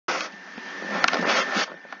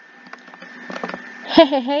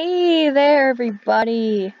Hey there,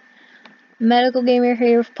 everybody! Medical Gamer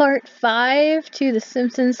here with part 5 to the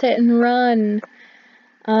Simpsons Hit and Run.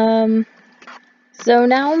 So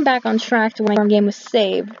now I'm back on track to when our game was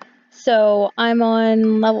saved. So I'm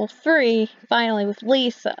on level 3, finally, with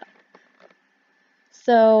Lisa.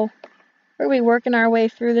 So we're going to be working our way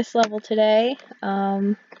through this level today.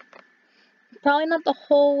 Probably not the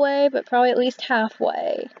whole way, but probably at least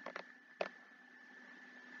halfway.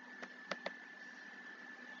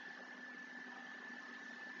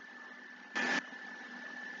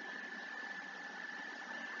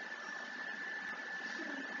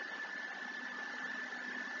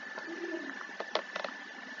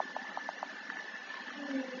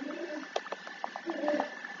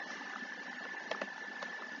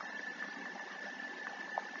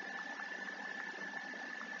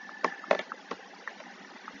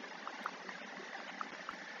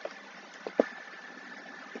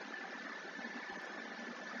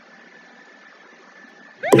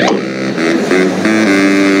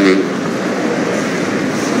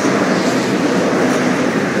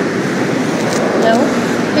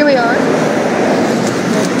 Here we are.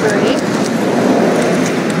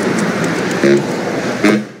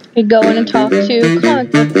 We go in and talk to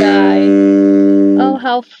comic book guy. Oh,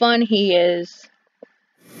 how fun he is.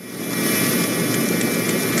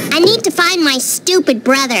 I need to find my stupid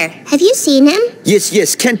brother. Have you seen him?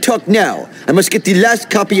 Yes, can't talk now. I must get the last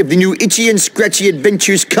copy of the new Itchy and Scratchy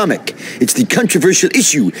Adventures comic. It's the controversial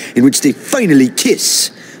issue in which they finally kiss.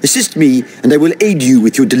 Assist me, and I will aid you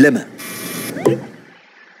with your dilemma.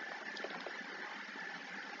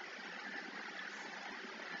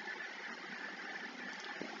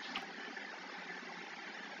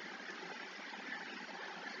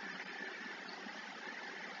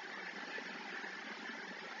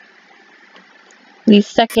 The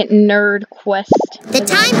second nerd quest. The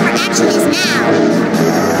time for action is now.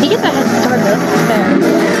 He gets a head start, though. Fair.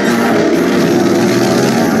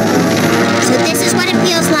 So this is what it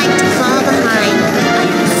feels like to fall behind. I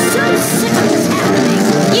am so sick of this happening.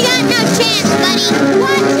 You got no chance, buddy.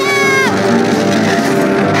 Watch out!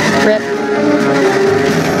 Rip.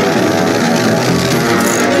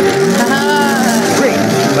 Great.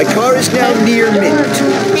 My car is now near mint.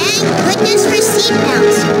 Thank goodness for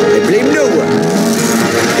seatbelts. I blame no one.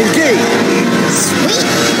 Engage! Sweet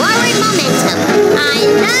forward momentum. I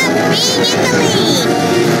love being in the lead.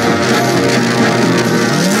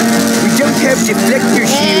 We don't have deflector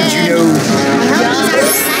shields, you know. I hope these are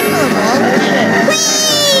recyclable. Whee!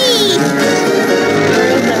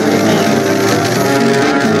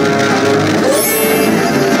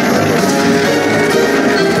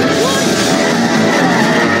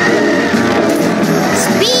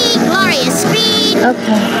 Speed, glorious speed.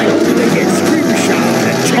 Okay.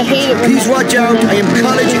 I hate it when Please watch out, I am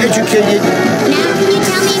college educated. Now can you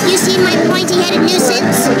tell me if you've seen my pointy-headed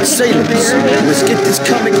nuisance? Silence. I must get this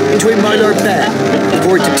comic into a Mylar bag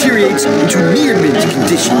before it deteriorates into near mint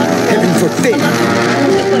condition. Heaven forfend.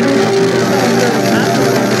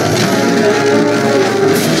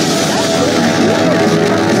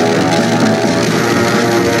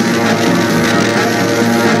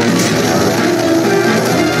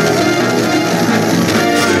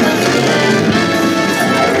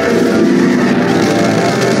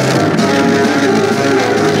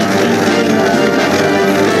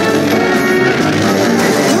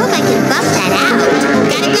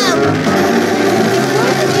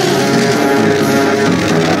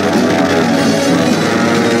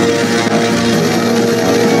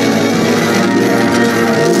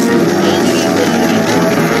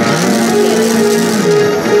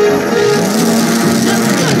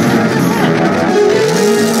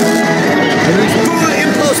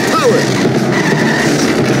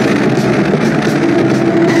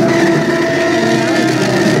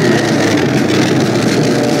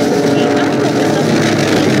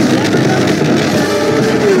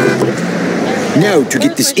 Now to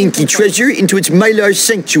get this inky treasure into its Mylar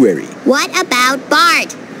sanctuary. What about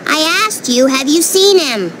Bart? I asked you, have you seen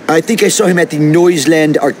him? I think I saw him at the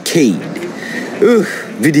Noiseland arcade. Ugh,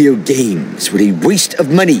 video games. What a waste of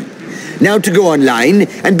money. Now to go online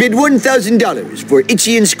and bid $1,000 for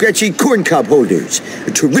Itchy and Scratchy corncob holders.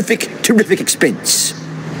 A terrific expense.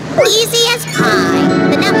 Easy as pie.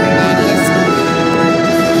 The number, that is.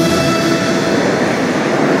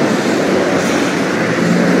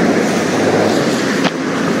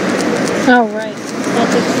 Alright, that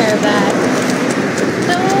takes care of that.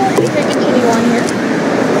 So, we're going to continue on here.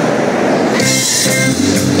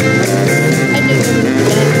 I did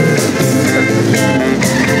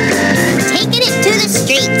Taking it to the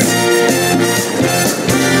streets.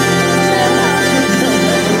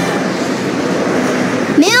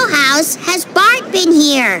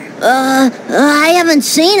 I haven't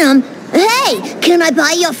seen him. Hey, can I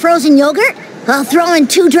buy you a frozen yogurt? I'll throw in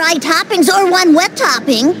 2 dry toppings or 1 wet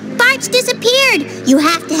topping. Bart's disappeared. You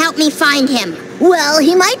have to help me find him. Well,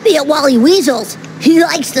 he might be at Wally Weasel's. He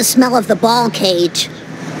likes the smell of the ball cage.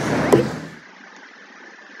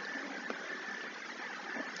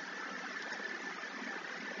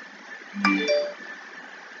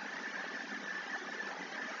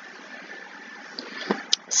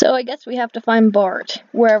 So I guess we have to find Bart,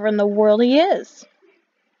 wherever in the world he is.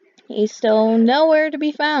 He's still nowhere to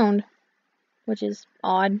be found, which is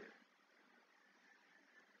odd.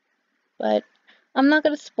 But I'm not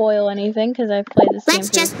going to spoil anything, because I've played this game Let's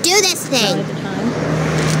just do this thing. at a time.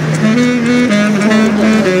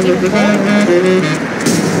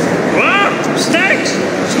 Whoa! Snakes!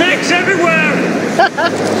 Snakes everywhere!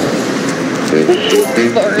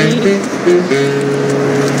 Sorry.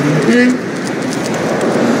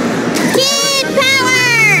 Kid power!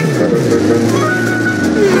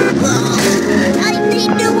 I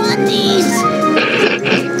need new undies.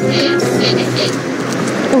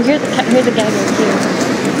 Oh, here's a guy right here.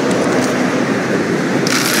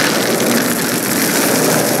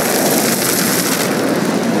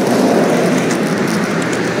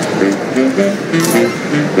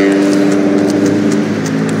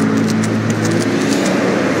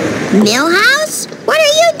 Millhouse? What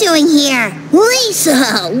are you doing here?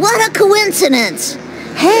 Lisa, what a coincidence.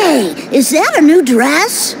 Hey, is that a new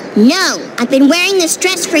dress? No, I've been wearing this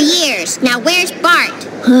dress for years. Now where's Bart?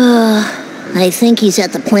 I think he's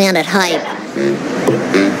at the Planet Hype.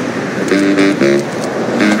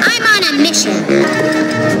 I'm on a mission.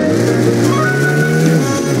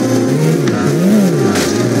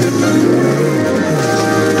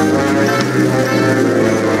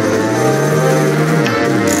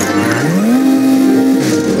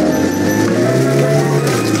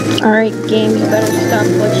 Alright, game, you better stop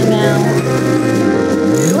glitching out.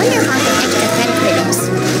 I wonder how the extra credit for this.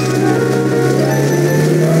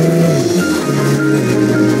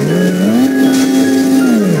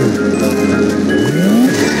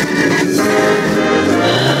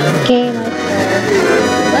 Game, I swear.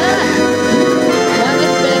 Why am I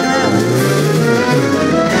spinning around?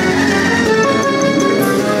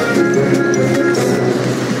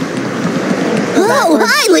 Oh,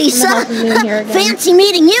 hi, Lisa. Fancy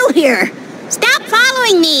meeting you here. Stop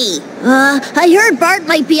following me! I heard Bart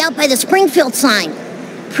might be out by the Springfield sign.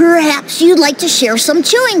 Perhaps you'd like to share some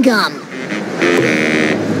chewing gum.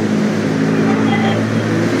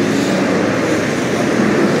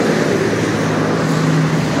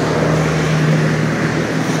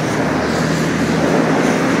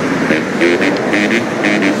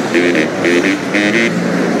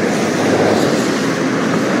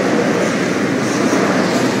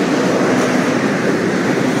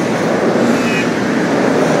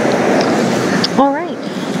 Alright.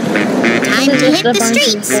 Time to hit the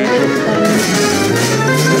streets!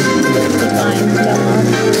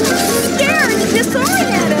 Scared,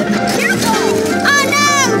 disoriented. Careful! Oh no!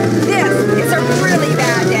 This is a really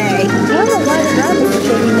bad day. I don't know why the rabbits are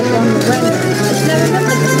shaking this on the render. It's never been like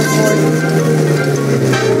this before.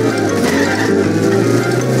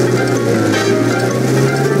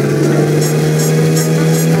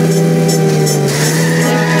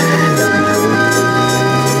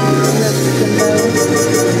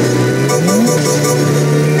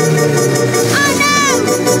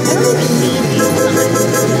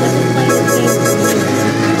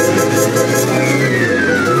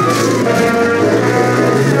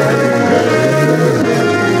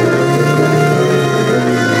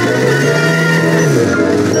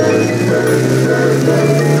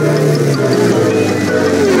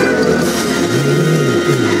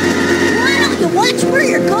 Why don't you watch where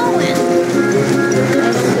you're going?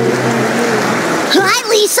 Hi,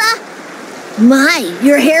 Lisa. My,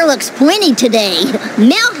 your hair looks pointy today.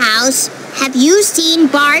 Millhouse, have you seen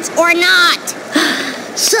Bart or not?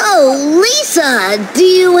 So, Lisa, do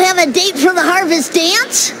you have a date for the harvest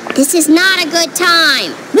dance? This is not a good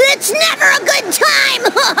time. It's never a good time!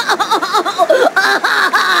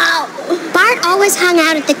 Bart always hung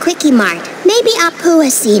out at the Quickie Mart. Maybe Apu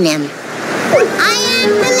has seen him. I am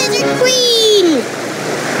the Lizard Queen!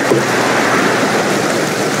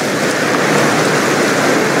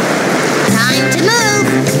 Time to move!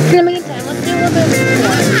 In the meantime, let's do a little bit of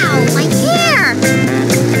more. Ow, my hair!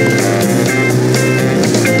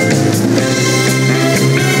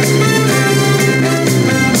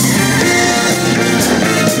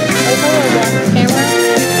 Oh, hello, boss camera.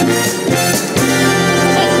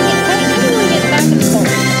 Hey, everyone get back in the boat.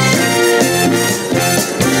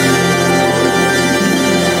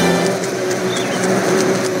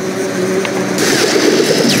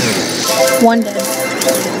 One dead.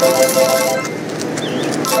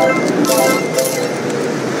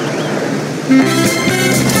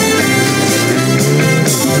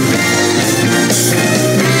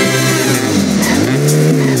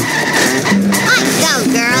 Let's go,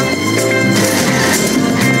 girl.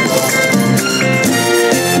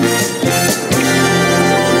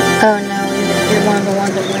 Oh no, you're one of the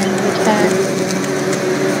ones that were in the attack.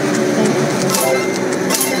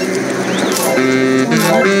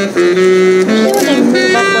 Usually when they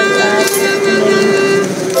move up like that and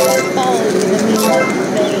they follow you, that means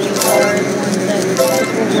they are the ones that just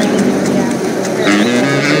will range and react.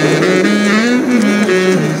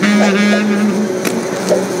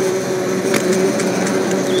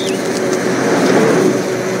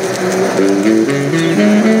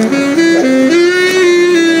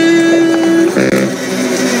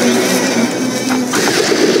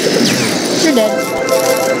 You're dead.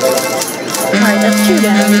 Alright, that's 2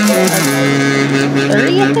 down.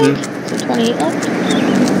 30, I think? So 28 left?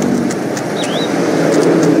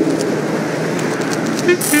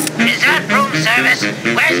 Is that room service?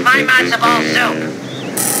 Where's my matzo ball soup?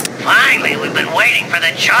 Finally, we've been waiting for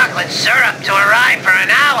the chocolate syrup to arrive for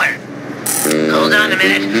an hour. Hold on a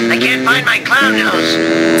minute. I can't find my clown nose.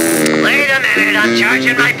 Wait a minute, I'm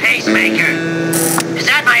charging my pacemaker. Is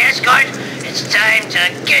that my escort? It's time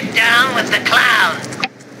to get down with the clown.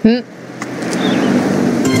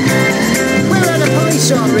 Where are the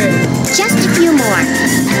police already? Just a few more.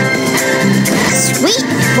 Sweet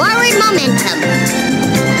forward momentum.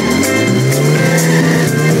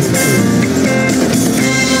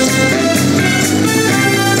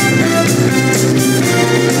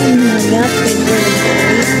 That's been really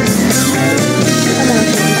scary. Come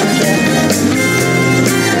on,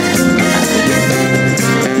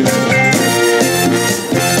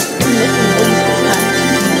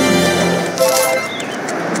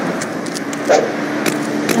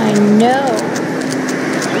 I know.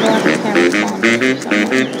 Lots of camera monsters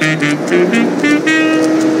somewhere.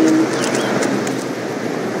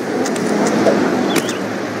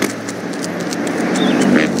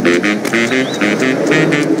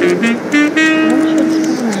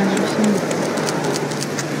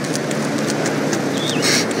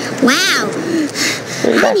 Wow.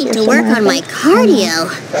 I need to work on my cardio.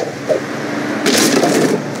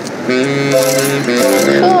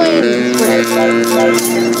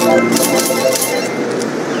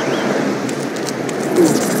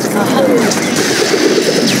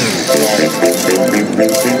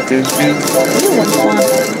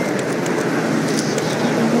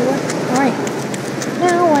 Alright.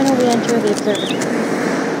 Now why don't we enter the observatory?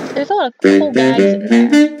 There's a lot of cool bags in there.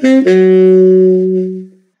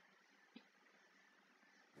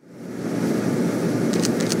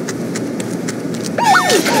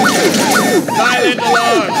 Silent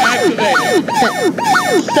alarm activated.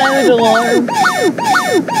 Silent alarm.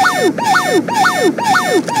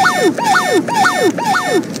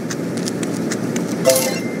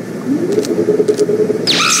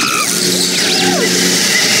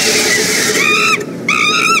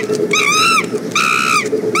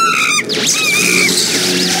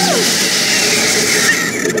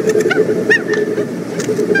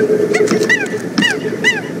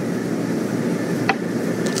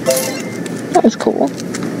 That was cool.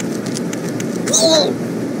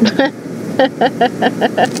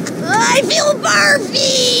 I feel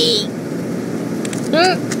barfy! I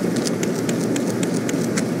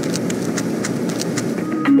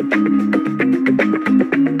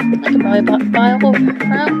could probably buy a whole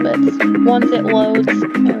outfits once it loads.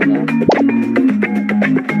 There we go.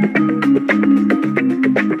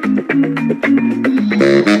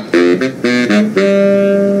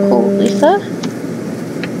 Cool, Lisa.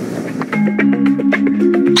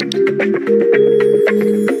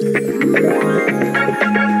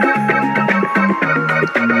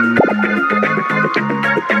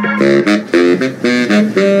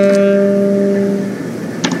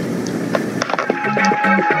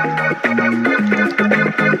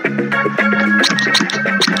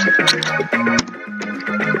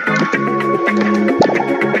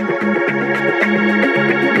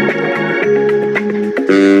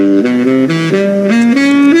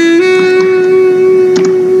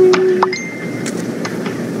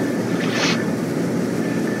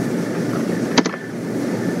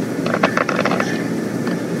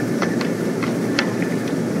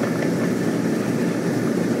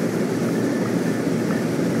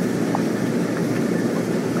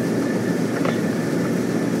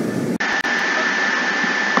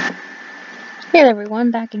 Hey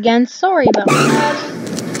everyone, back again. Sorry about that.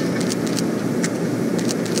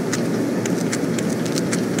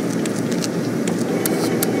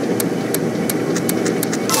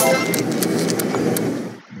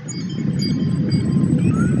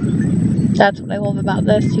 That's what I love about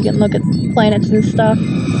this. You can look at planets and stuff.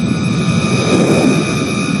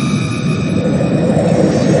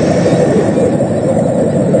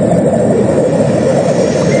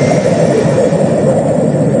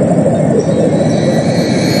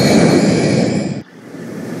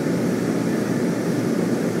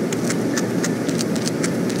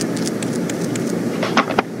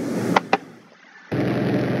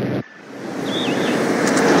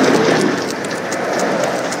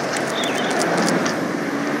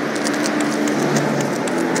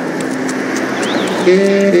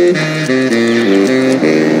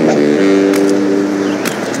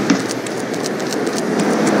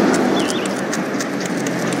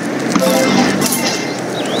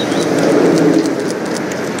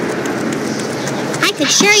 I could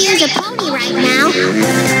sure use a pony right now.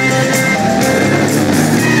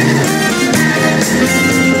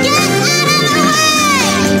 Get out of the way!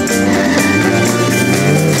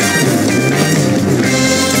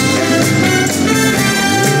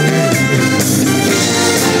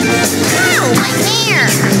 Ow, my hair!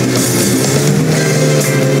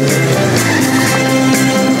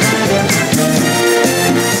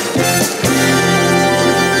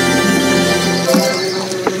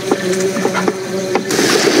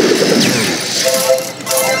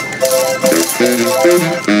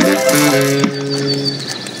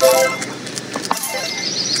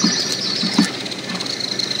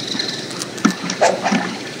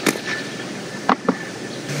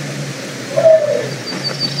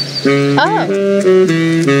 Oh!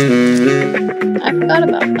 I forgot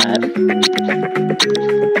about that.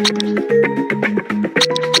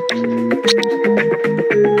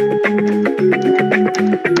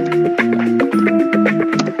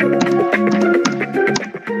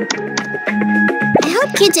 I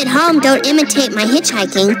hope kids at home don't imitate my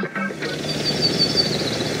hitchhiking.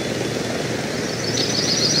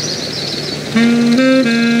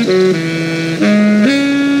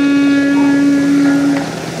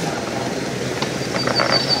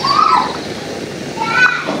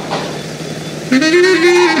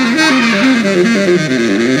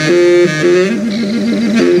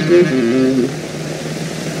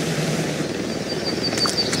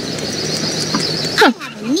 I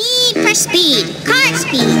have a need for speed. Car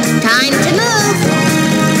speed. Time to move.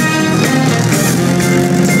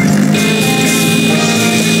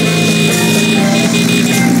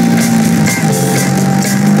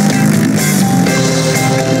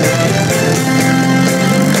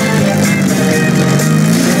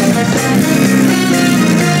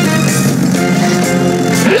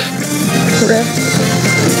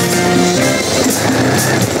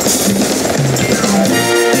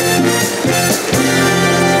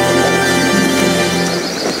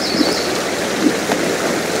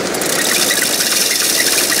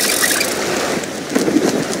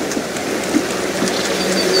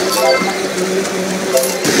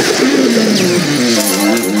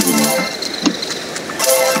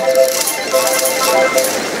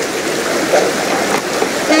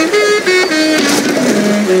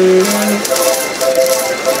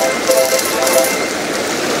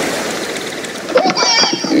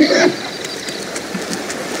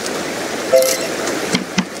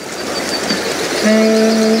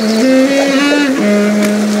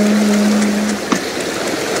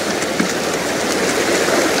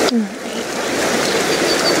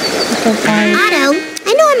 Otto,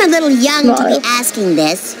 I know I'm a little young to be asking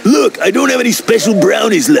this. Look, I don't have any special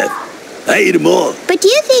brownies left. I ate them all. But do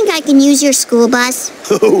you think I can use your school bus?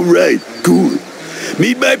 Oh, right. Cool.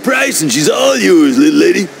 Meet my price and she's all yours, little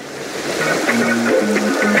lady.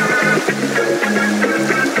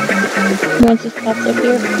 Once it pops up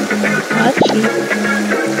here. That's cheap.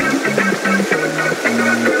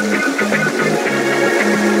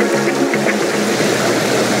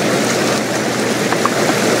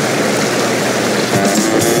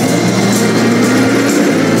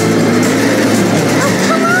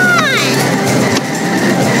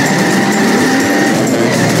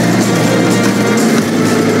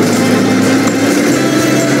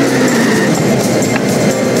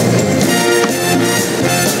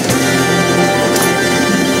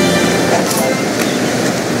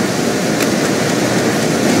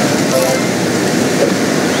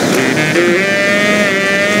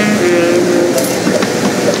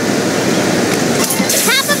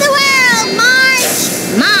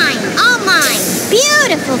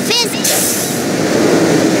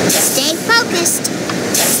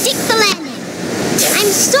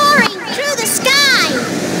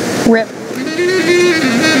 Rip.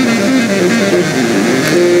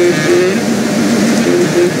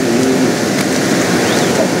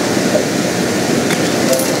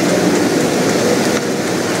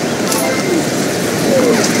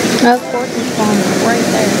 Of course, it's spawned right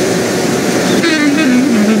there.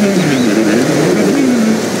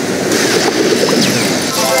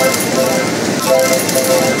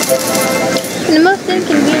 In the most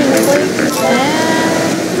inconvenient places,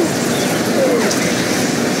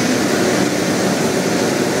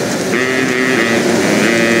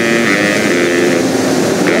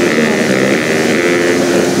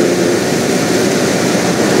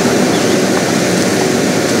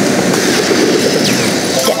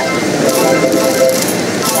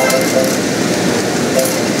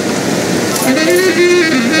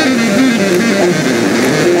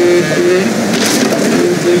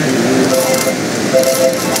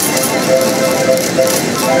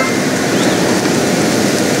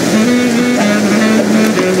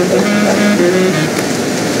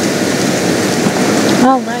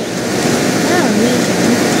 all right. Now we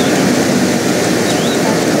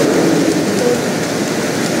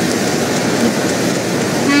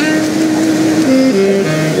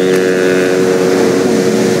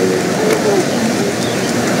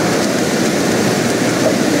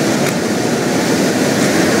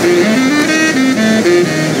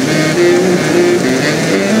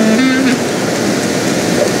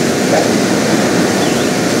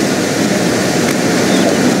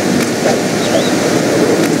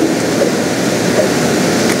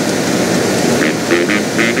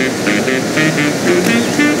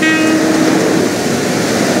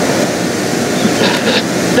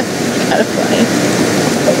kind of funny.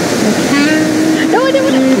 No, I didn't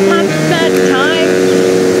want to pop that time.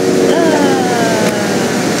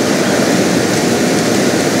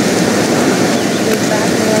 Go back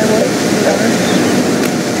to where I was before.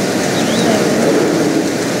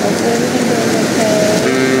 Hopefully everything goes okay.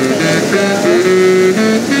 Okay, there we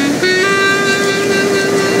go.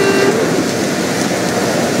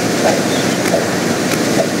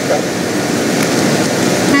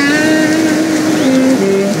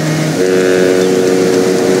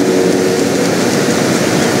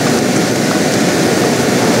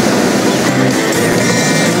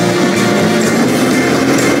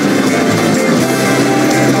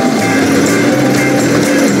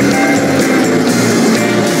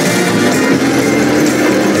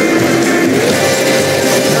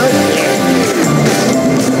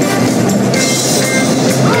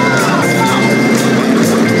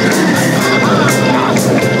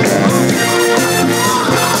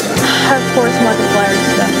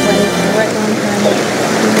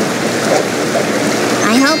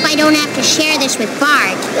 I hope I don't have to share this with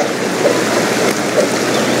Bart.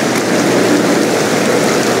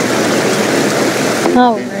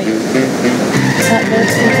 All right. That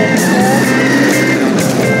goes to taken care of.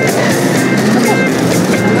 Okay.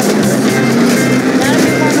 Now to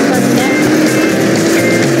perform our next.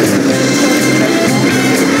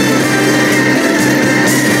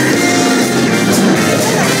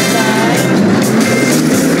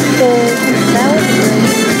 That was great.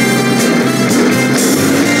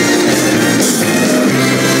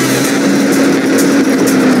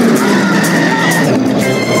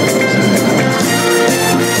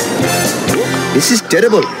 This is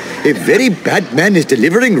terrible. A very bad man is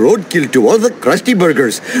delivering roadkill to all the Krusty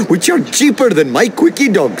Burgers, which are cheaper than my Quickie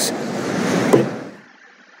Dogs.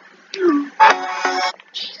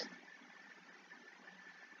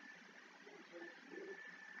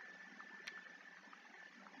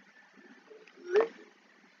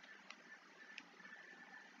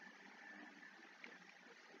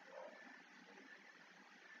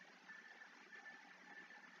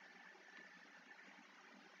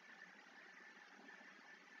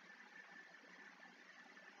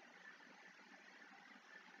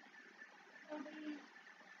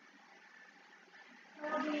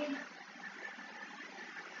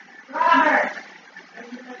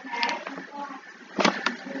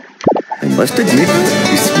 I must admit,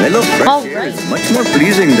 the smell of fresh air is much more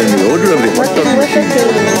pleasing than the odor of the hot dog machine.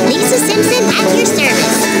 Lisa Simpson at your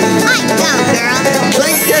service. I go, girl.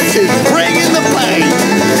 Blankets is bringing the pain.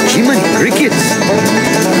 Jiminy crickets.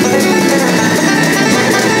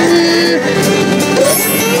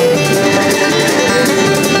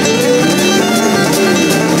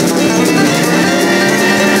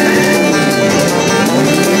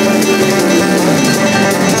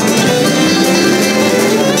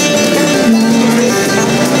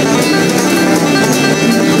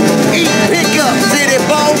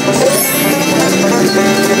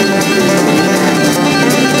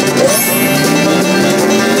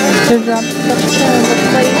 To drop such terrible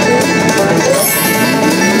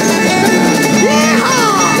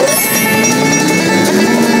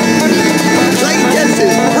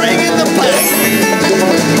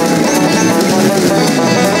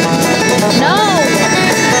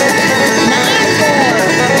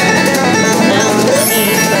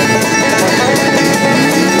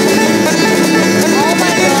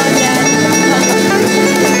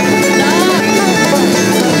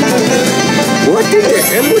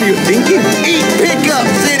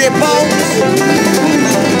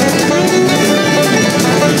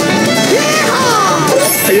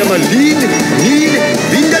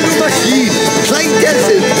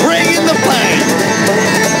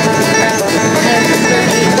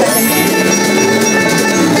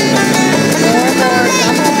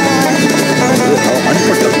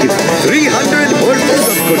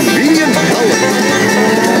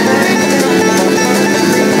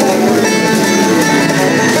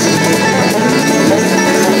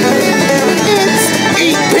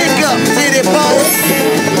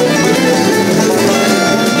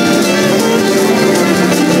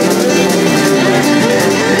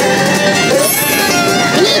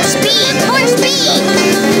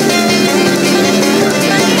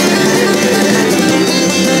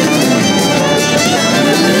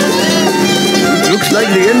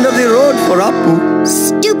Apu.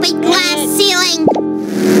 Stupid glass ceiling.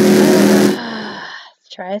 Let's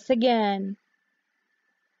try this again.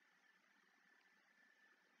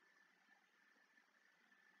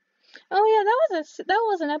 Oh yeah, that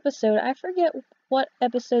was an episode. I forget what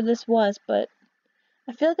episode this was, but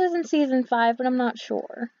I feel like it was in season 5, but I'm not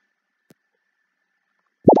sure.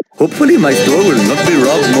 Hopefully my store will not be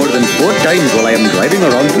robbed more than 4 times while I am driving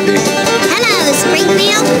around today. Hello,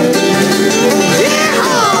 Springfield.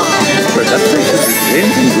 Yeehaw! Perhaps I should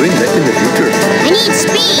refrain from doing that in the future. I need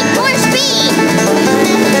speed, more speed.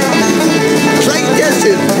 Like this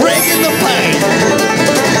is bringing the pain.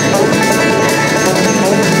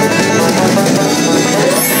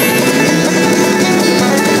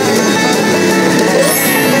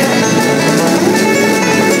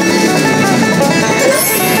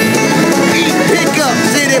 Pick up,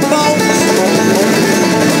 city folks.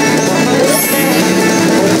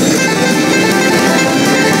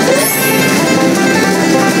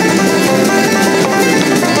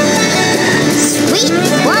 Sweet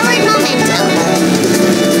forward momentum.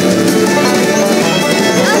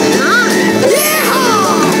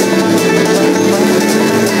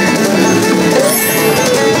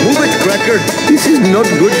 Move it, Cracker. This is not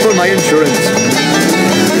good for my insurance.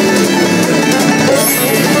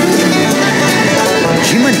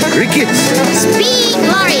 Human crickets. Speed,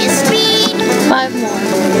 glorious speed. 5 more.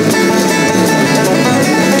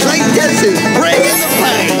 Like this is bringing the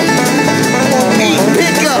pain.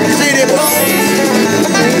 Pick up, city folks.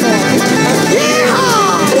 2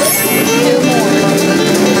 more.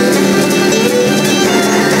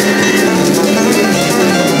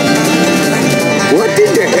 What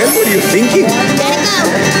in the hell were you thinking? Gotta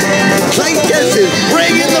go. Like this is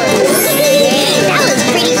bringing the That was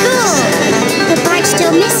pretty cool. But Bart's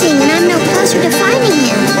still missing, and I'm no closer to finding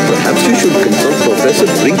him. Perhaps you should consult Professor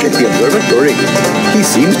Brink at the observatory. He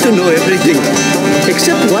seems to know everything,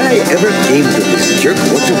 except why I ever came to this jerk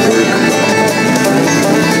Waterberg.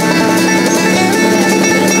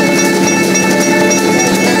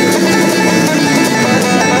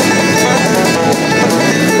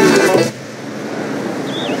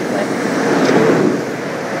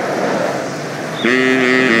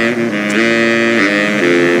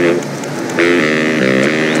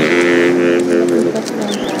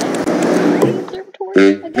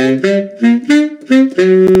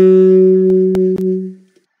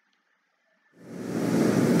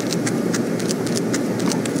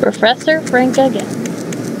 Professor Frank again.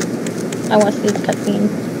 I want to see this cutscene.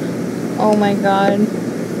 Oh my god.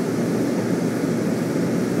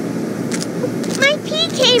 My pee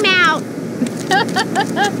came out.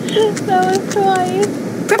 That was twice.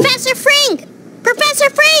 Professor Frank! Professor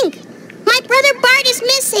Frank! My brother Bart is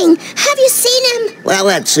missing. Have you seen him? Well,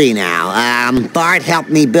 let's see now. Bart helped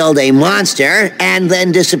me build a monster and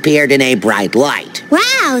then disappeared in a bright light.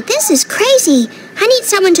 Wow, this is crazy. I need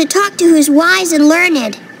someone to talk to who's wise and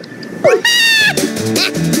learned.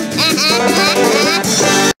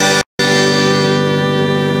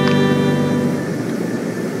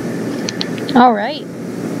 All right.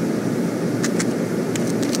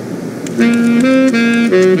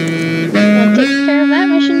 That takes care of that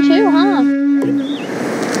mission too, huh?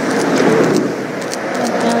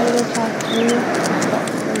 Now I gotta talk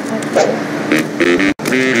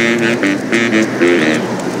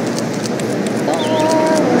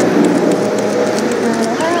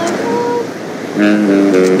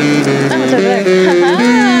That was over there. Haha!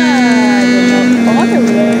 I didn't know fog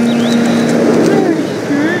over there.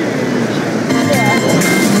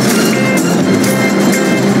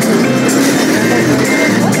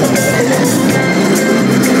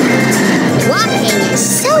 Walking is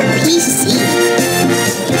so PC.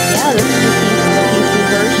 Yeah, this is the PC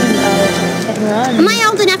version of Hit and Run. Am I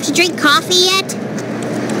old enough to drink coffee yet?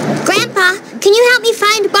 Grandpa, can you help me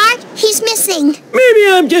find Bart? He's missing. Maybe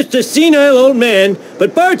I'm just a senile old man,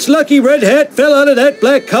 but Bart's lucky red hat fell out of that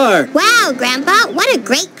black car. Wow, Grandpa, what a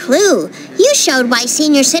great clue. You showed why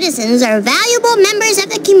senior citizens are valuable members of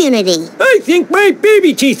the community. I think my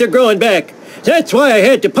baby teeth are growing back. That's why I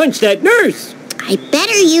had to punch that nurse. I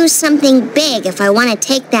better use something big if I want to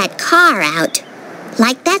take that car out.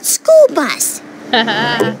 Like that school bus.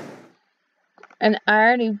 And I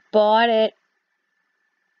already bought it.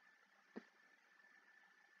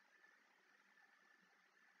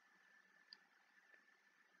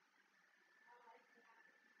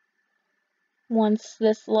 Once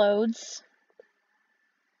this loads.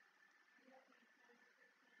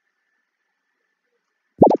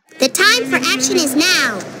 The time for action is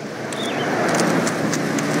now.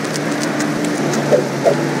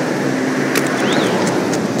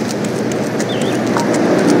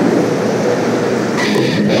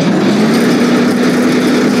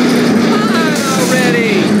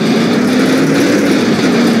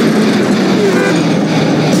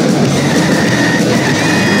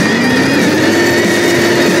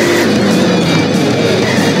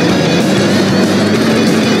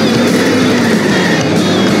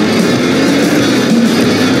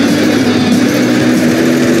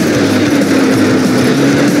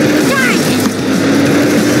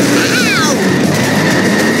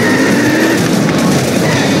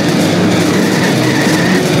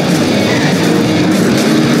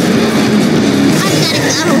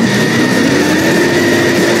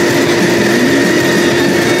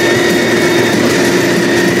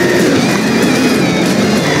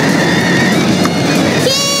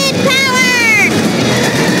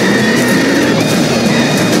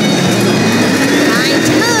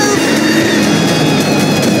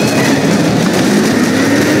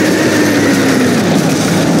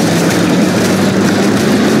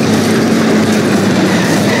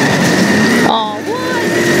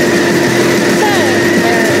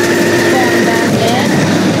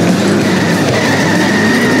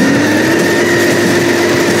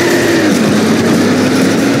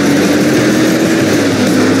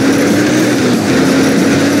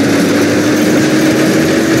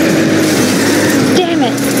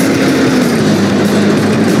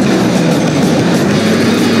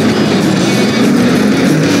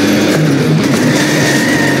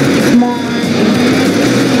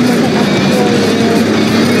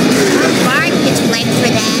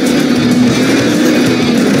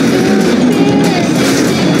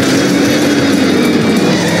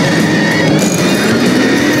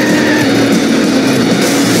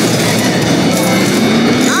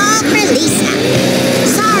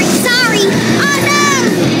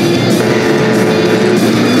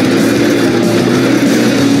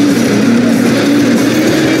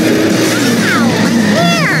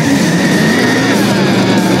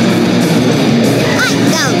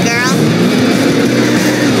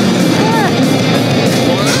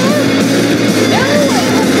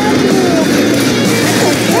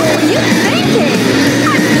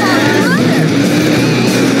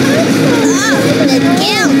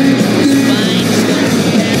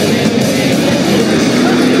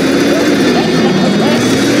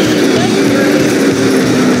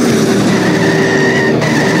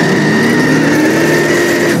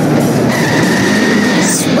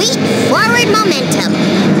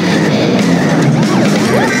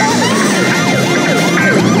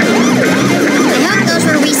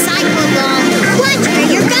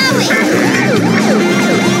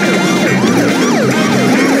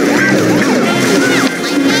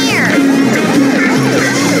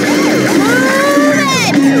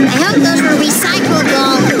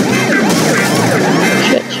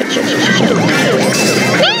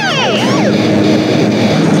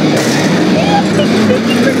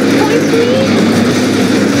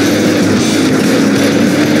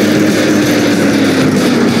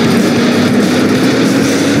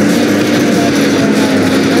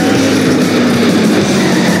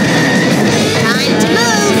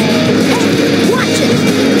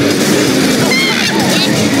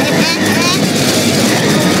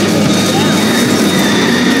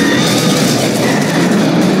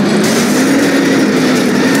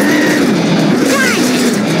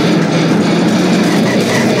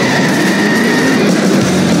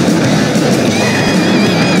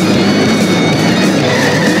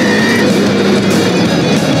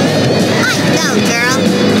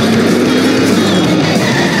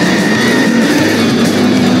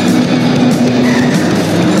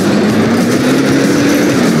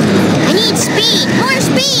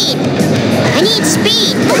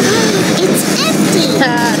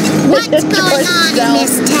 What's going on in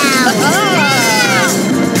this town?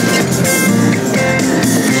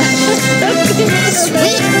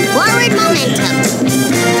 Sweet forward momentum.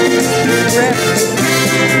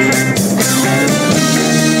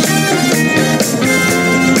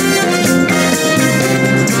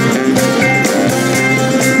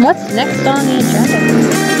 What's next on the agenda?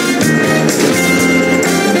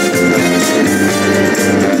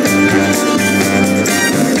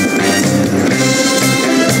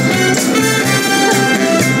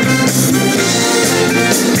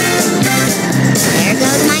 There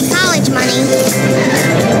goes my college money.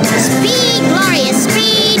 Speed, glorious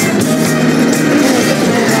speed.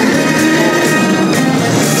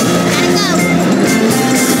 Gotta go.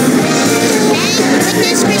 Thank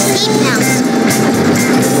goodness for seatbelts.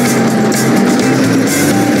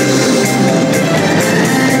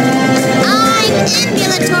 I'm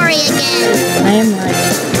ambulatory again. I am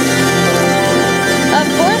right. Of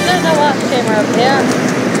course there's a watch camera up there.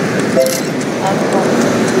 Of course.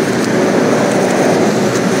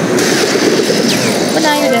 But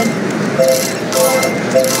now you're dead.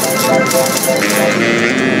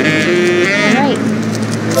 Alright.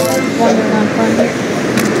 Wander around front here.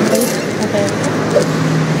 Okay.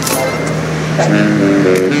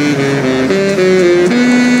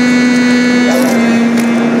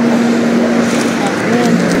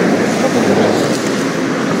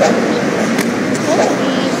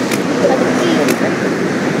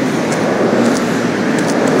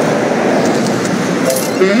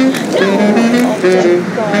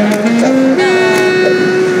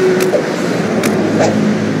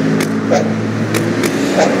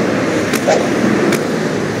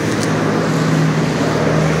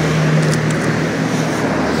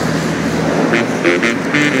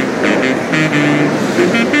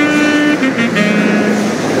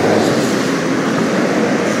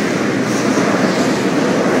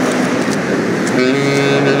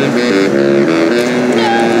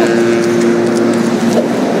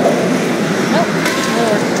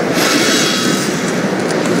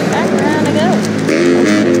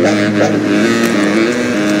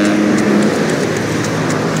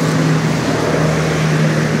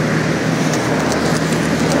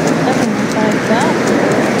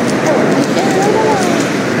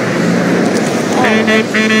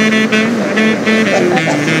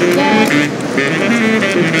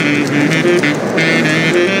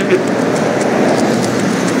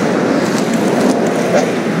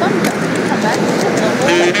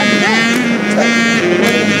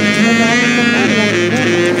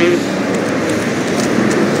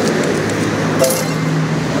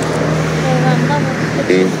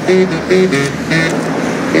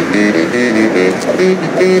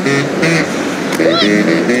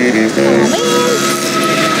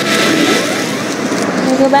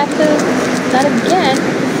 We'll go back to that again.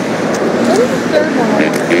 What is the third one over?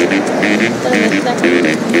 Instead of the second.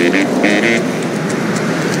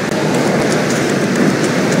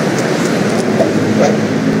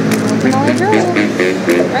 Open all the drawers,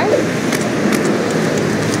 right?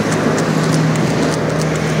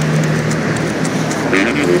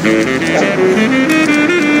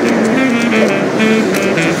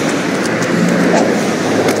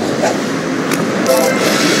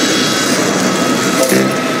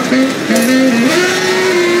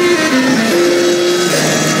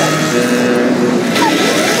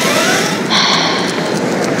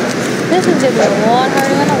 This is gonna be a lot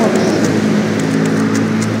harder than it looks.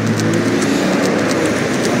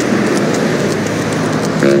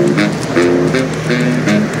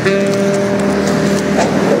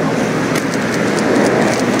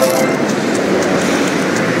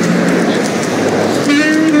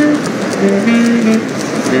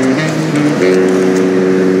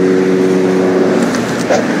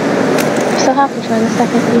 Still have to try the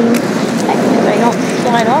second beam. If I don't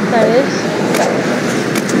slide off, that is.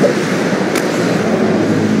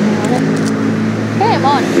 Okay, I'm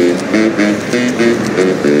on.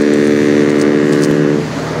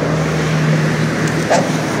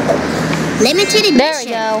 Limited edition. There we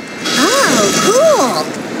go. Oh, cool.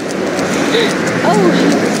 Oh,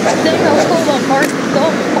 she's sitting on hold on Mark's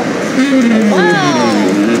soul. Wow.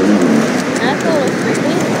 That's a little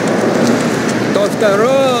creepy. Off the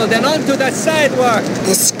road and onto the sidewalk.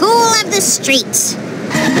 The school of the streets.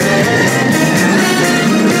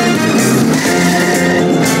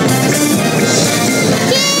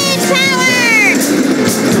 Kid power!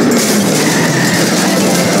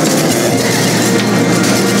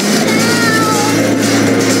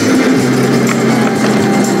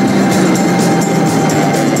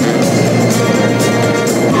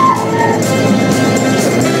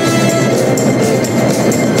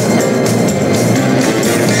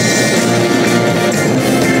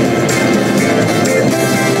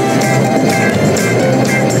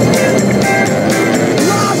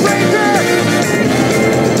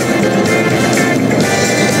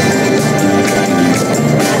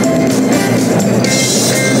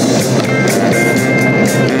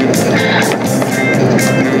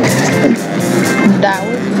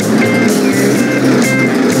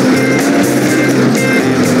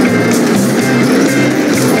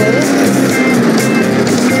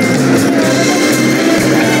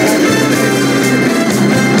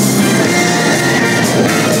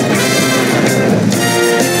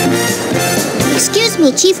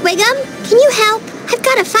 Chief Wiggum, can you help? I've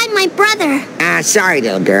got to find my brother. Sorry,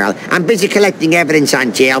 little girl. I'm busy collecting evidence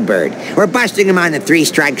on Jailbird. We're busting him on the 3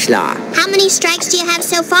 strikes law. How many strikes do you have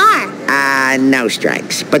so far? No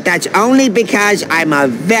strikes. But that's only because I'm a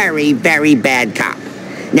very, very bad cop.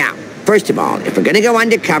 Now, first of all, if we're gonna go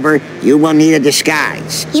undercover, you will need a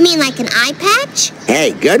disguise. You mean like an eye patch?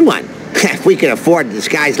 Hey, good one. If we could afford a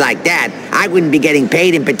disguise like that, I wouldn't be getting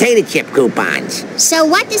paid in potato chip coupons. So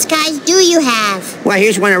what disguise do you have? Well,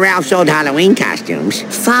 here's one of Ralph's old Halloween costumes.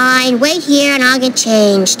 Fine, wait here and I'll get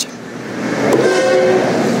changed.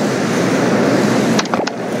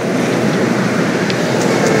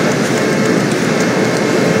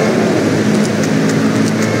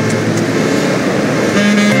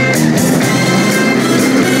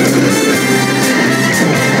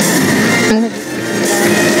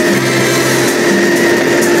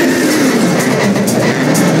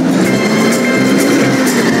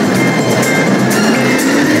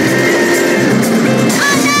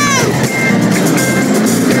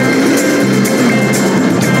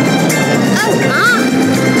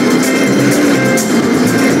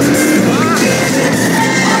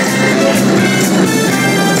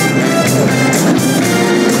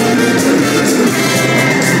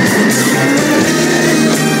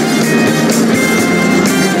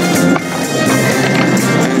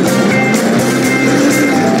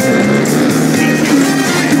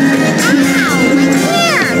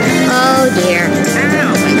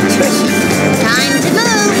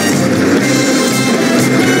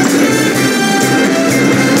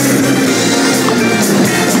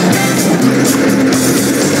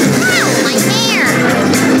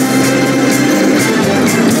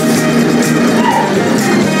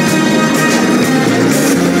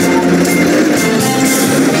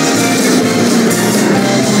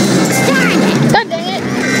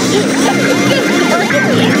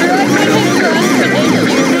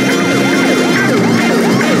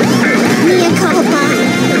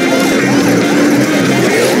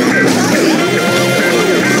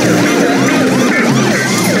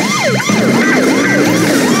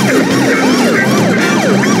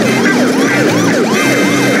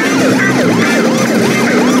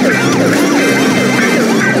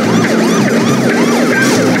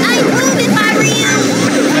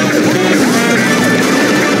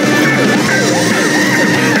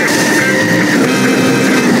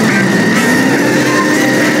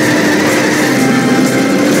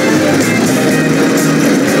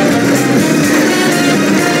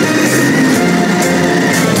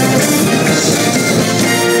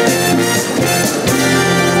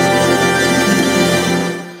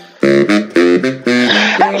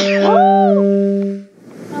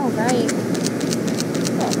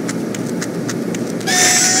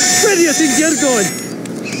 Where do you think you're going?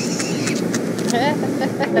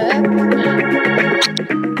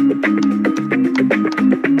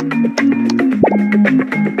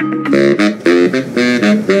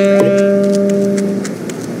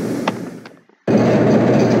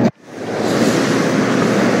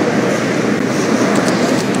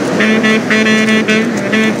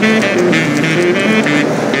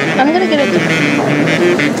 I'm gonna get a different car.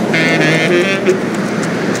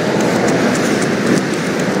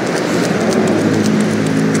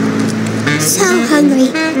 So hungry.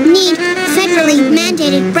 Need federally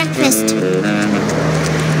mandated breakfast.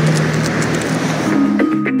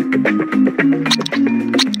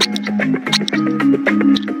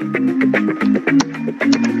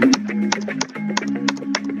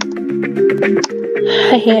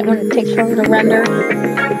 I hate it when it takes forever to render.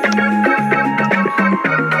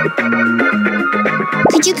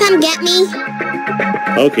 Could you come get me?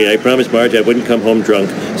 Okay, I promised Marge I wouldn't come home drunk,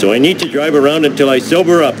 so I need to drive around until I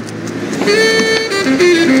sober up.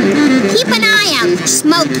 Keep an eye out for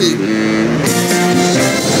Smokey.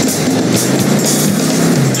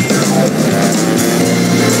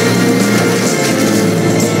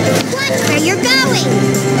 Watch where you're going.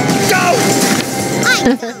 Go! I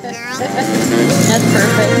know, girl. That's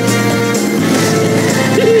perfect.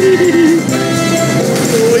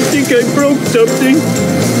 Oh, I think I broke something.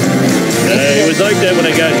 It was like that when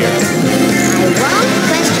I got here. I won't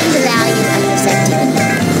question the value of this activity.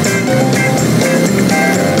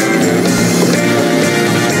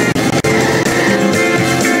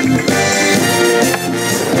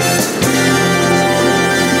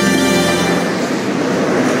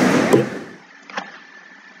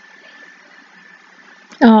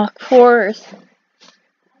 Oh, of course.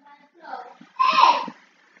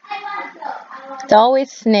 It's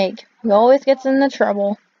always Snake. He always gets into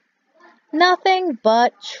trouble. Nothing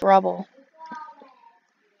but trouble.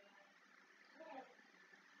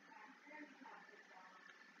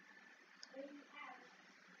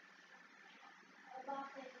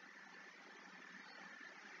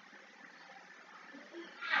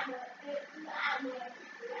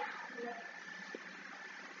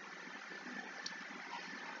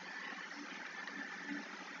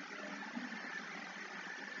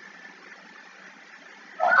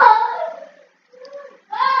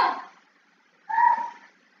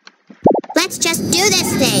 let's just do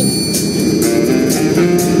this thing.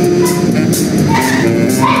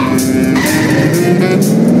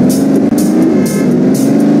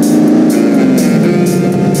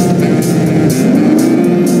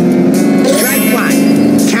 Strike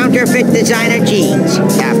one. Counterfeit designer jeans.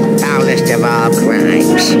 The foulest of all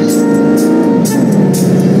crimes.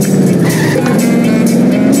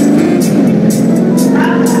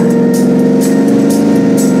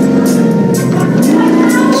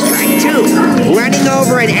 Running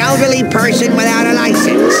over an elderly person without a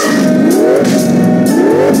license.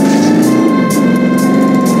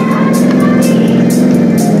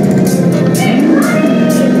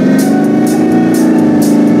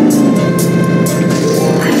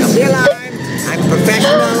 Don't be alarmed. I'm a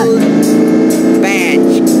professional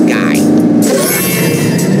badge guy.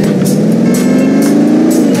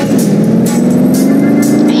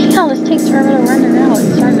 I hate how this takes forever to run around.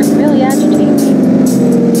 It's starting to really agitate me.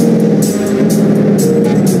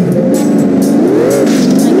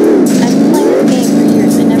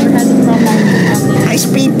 High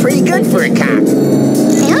speed pretty good for a cop.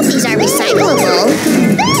 I hope these are recyclable.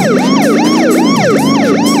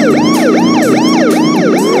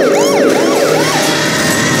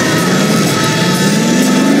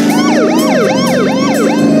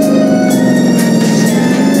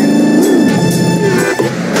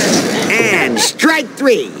 And strike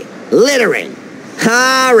three, littering.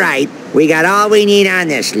 All right, we got all we need on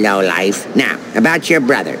this lowlife. Now, about your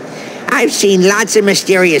brother. I've seen lots of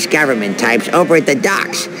mysterious government types over at the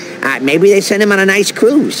docks. Maybe they send him on a nice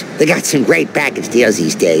cruise. They got some great package deals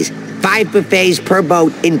these days. 5 buffets per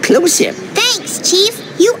boat inclusive. Thanks, Chief.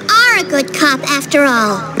 You are a good cop after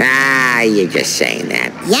all. Ah, you're just saying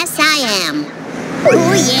that. Yes, I am.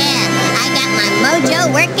 Oh, yeah. I got my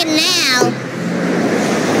mojo working now.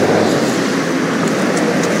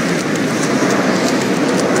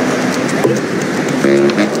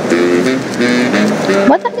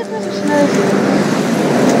 What the heck is Mr. Snow's?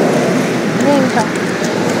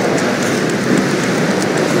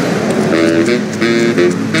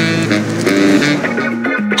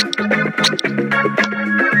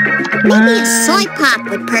 Maybe a soy pop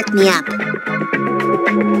would perk me up.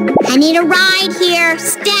 I need a ride here.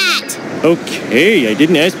 Stat! Okay, I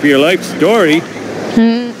didn't ask for your life story.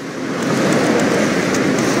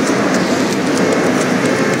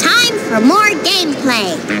 Time for more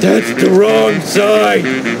gameplay. That's the wrong side.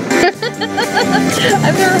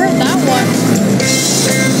 I've never heard that one.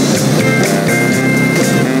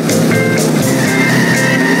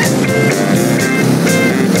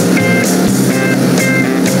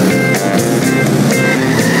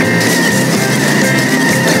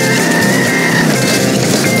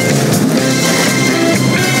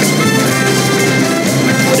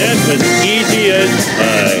 That was easy as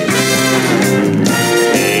pie.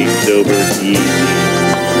 Hey, sober easy.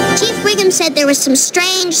 Chief Wiggum said there was some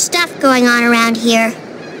strange stuff going on around here.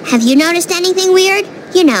 Have you noticed anything weird?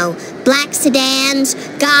 You know, black sedans,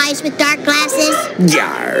 guys with dark glasses.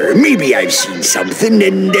 Yar, maybe I've seen something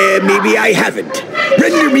and maybe I haven't.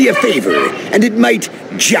 Render me a favor and it might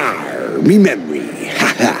jar me memory.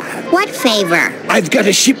 Ha ha. What favor? I've got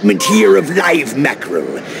a shipment here of live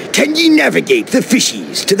mackerel. Can ye navigate the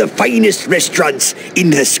fishies to the finest restaurants in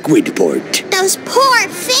the Squidport? Those poor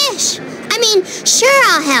fish! I mean, sure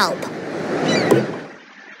I'll help.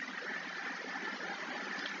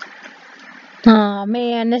 Oh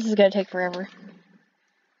man, this is gonna take forever.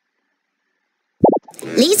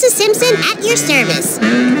 Lisa Simpson at your service.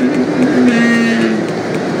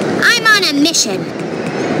 I'm on a mission.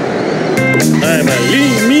 I'm a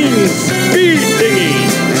lean, mean speed thingy.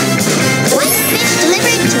 One fish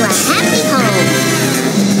delivered to a happy home.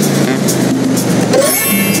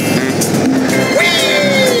 Whee!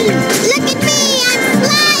 Look at me, I'm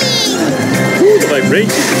flying! Ooh, the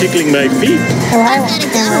vibration's tickling my feet. Oh, I've gotta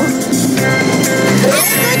go. Have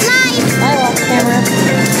a good life. I lost camera.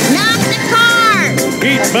 Not the car!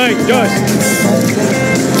 Eat my dust.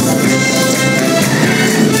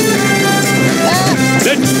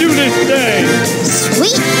 Let's do this thing.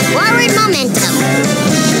 Sweet forward momentum.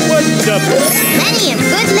 What's up? Plenty of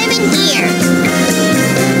good living here.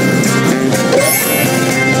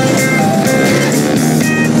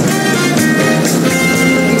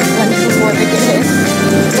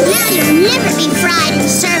 Now you'll never be fried and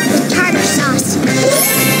served with tartar sauce.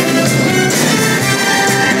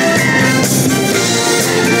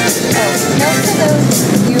 Note to those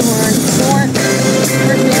viewers who aren't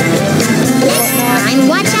Next time,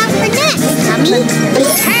 watch out for next, Tummy.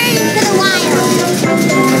 Return to the wild.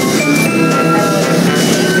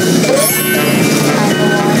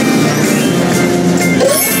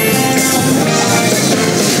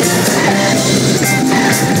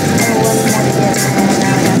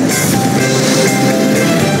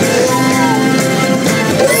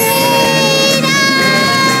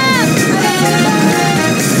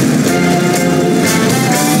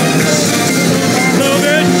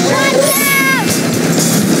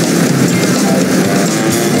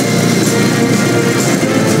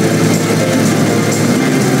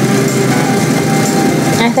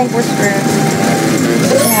 think we're screwed.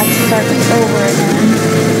 We'll have to start this over again.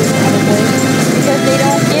 Probably. Because they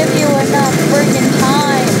don't give you enough freaking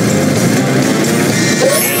time.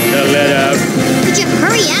 Let out. Could you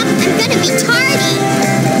hurry up? I'm gonna be tardy.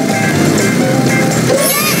 Get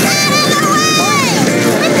out of the way!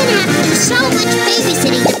 I'm gonna have to do so much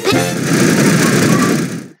babysitting to pick.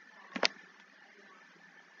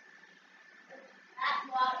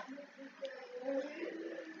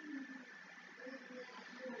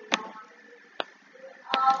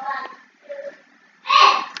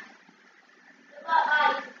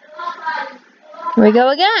 Here we go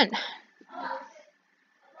again.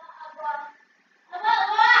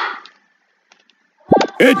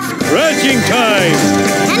 It's crashing time!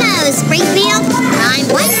 Hello, Springfield. I'm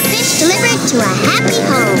one fish delivered to a happy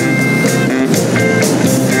home.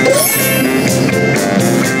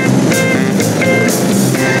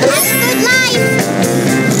 Have a good life.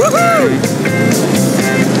 Woohoo!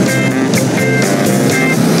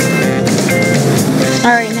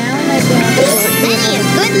 Alright, now we might be able to do it. Plenty of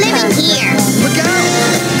good living here. Look out!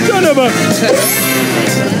 Son of a...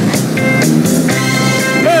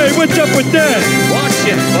 Hey, what's up with that? Watch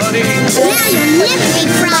it, buddy. Now you'll never be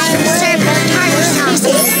fried and served with tartar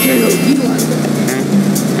sauces.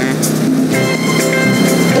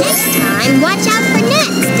 Next time, watch out for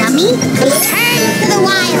nets, dummy. Return to the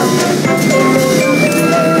wild.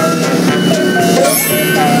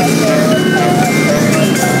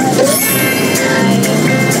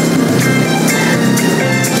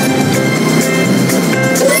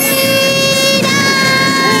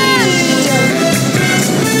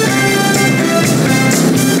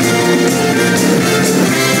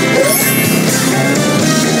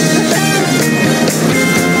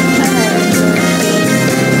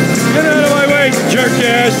 Get out of my way, jerk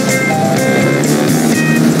ass!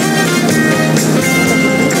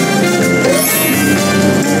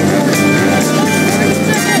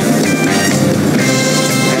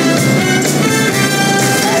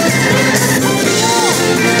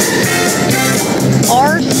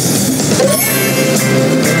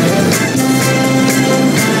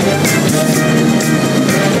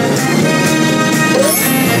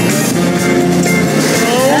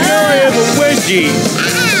 Oh, now I have a wedgie! Ow!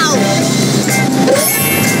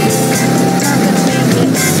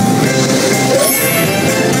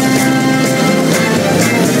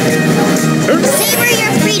 Savor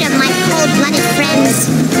your freedom, my cold-blooded friends.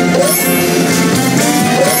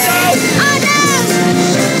 Oh no!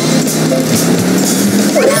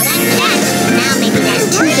 Well, that's that. Now maybe that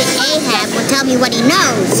two-bit Ahab will tell me what he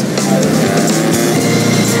knows.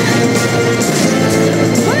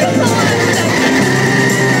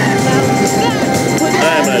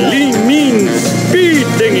 I'm a lean, mean speed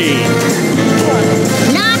thingy!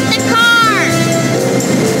 Not the car!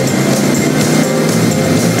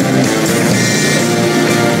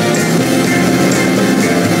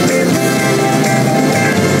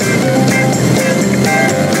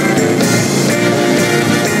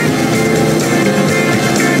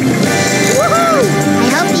 Woohoo! I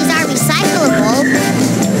hope these are recyclable.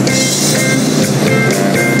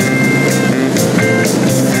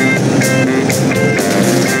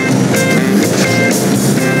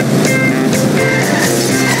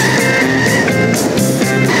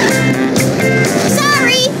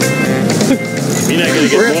 Sorry! You're not gonna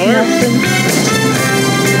get more?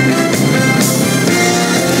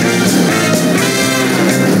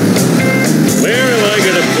 Where am I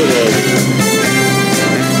gonna put all these?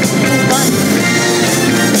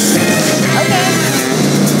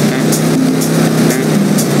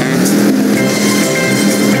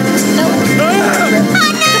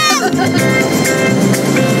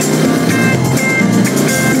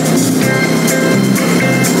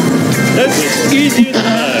 That's as easy as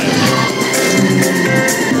pie.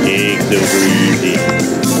 Eggs over easy.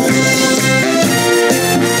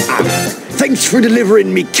 Thanks for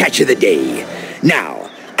delivering me catch of the day. Now,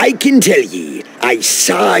 I can tell ye, I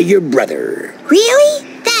saw your brother.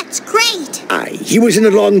 Really? That's great! Aye, he was in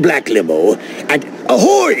a long black limo, and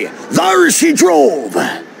ahoy! There's he drove!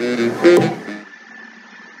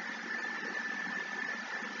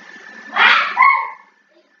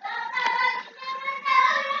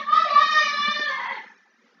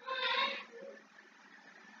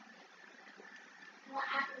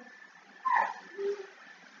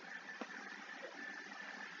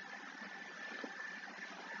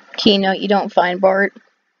 Keynote, you don't find Bart.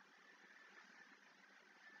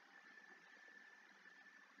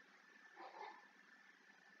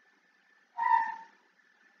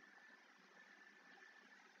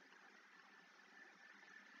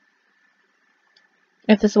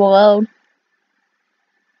 If this will load.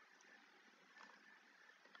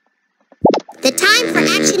 The time for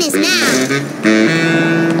action is now.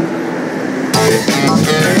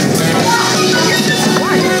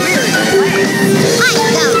 I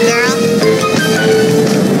go, girl.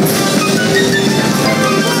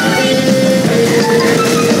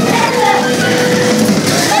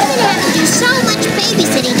 I'm gonna have to do so much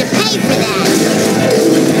babysitting to pay for that.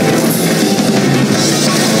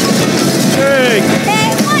 Hey!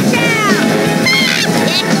 Hey, watch out!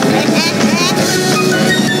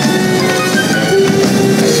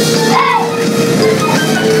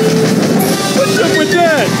 What's up with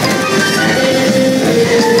that?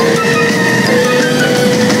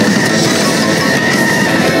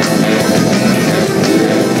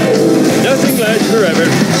 Nothing lasts forever.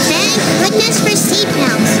 Thank goodness for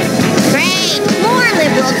seatbelts. Great, more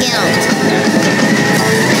liberal guilt.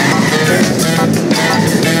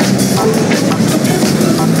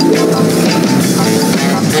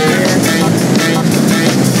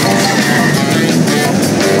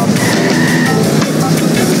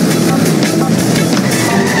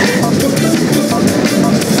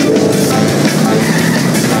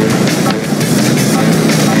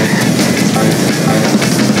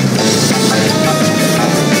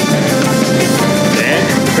 That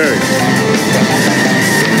hurts.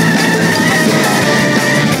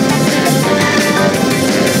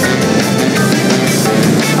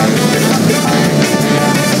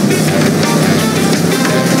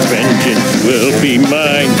 Vengeance will be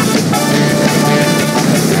mine.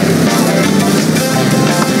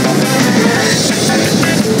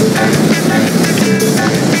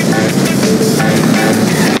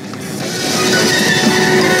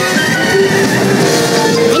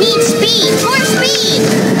 I need speed, more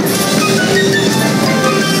speed.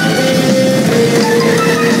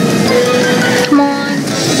 Come on.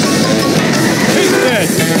 Take that!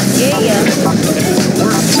 Yeah.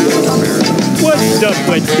 What's up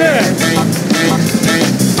with that?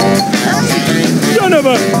 Son of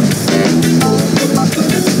a...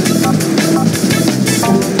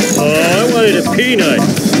 Oh, I wanted a peanut.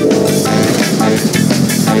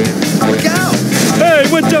 Look out! Hey,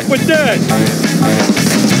 what's up with that?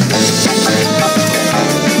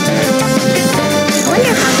 I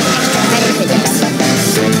wonder how to extra credit for this.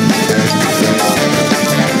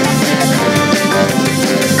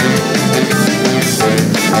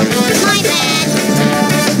 My bad.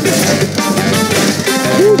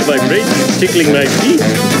 Ooh, the vibration's tickling my feet.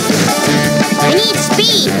 I need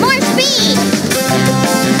speed, more speed.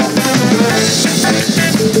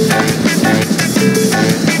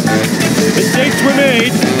 Mistakes were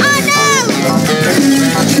made. Oh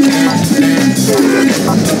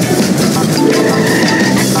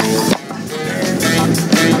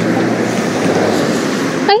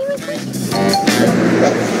I even think.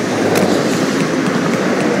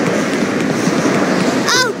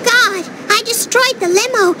 Oh God! I destroyed the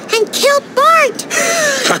limo and killed Bart.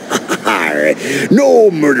 No,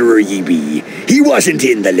 murderer ye be. He wasn't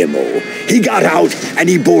in the limo. He got out and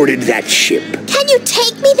he boarded that ship. Can you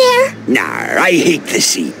take me there? Nah, I hate the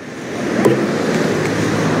sea.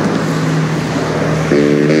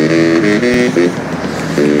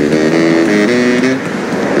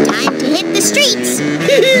 Time to hit the streets.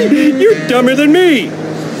 You're dumber than me.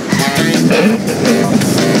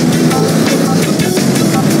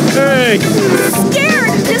 Hey,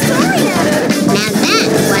 Scared, disoriented. Now that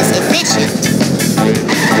was efficient.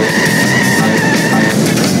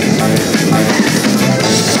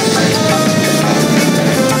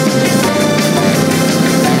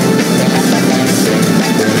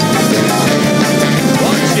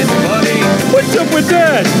 Watch it, buddy. what's up with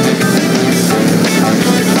that?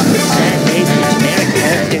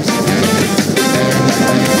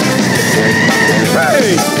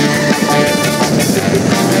 Hey!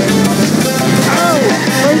 Ow!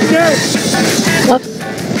 My neck! Whoops.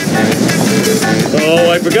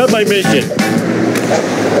 Oh, I forgot my mission.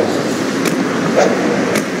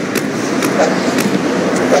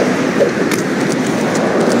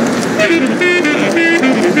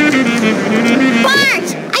 Bart,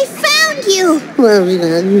 I found you.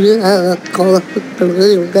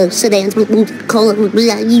 Sedans,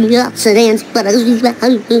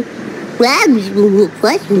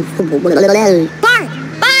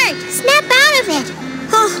 Bart, snap out of it.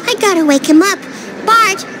 Oh, I gotta wake him up.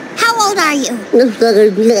 Bart, how old are you?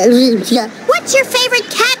 What's your favorite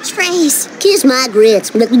catchphrase? Kiss my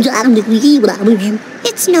grits.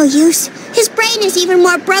 It's no use. His brain is even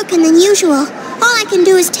more broken than usual. All I can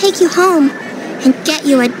do is take you home and get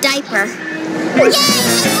you a diaper. Yay!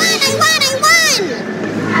 I won!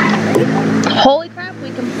 Holy crap, we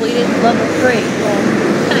completed level 3.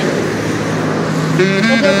 Well, kind of. We'll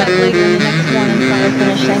go back later in the next one and try to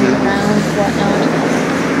finish send you around, whatnot.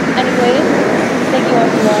 Anyways, thank you all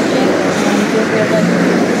for watching. Feel free to like,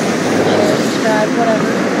 share, subscribe,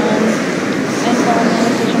 whatever. And follow me on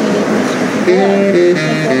the social media in the description below.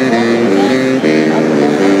 Thank you all for watching again, and I'll see you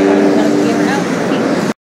guys next time. Medical Gamer out.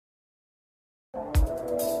 Peace.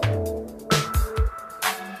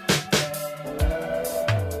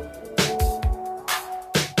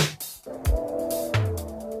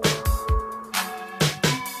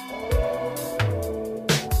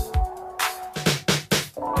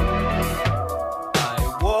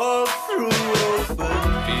 I walk through open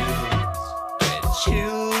fields and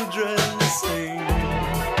children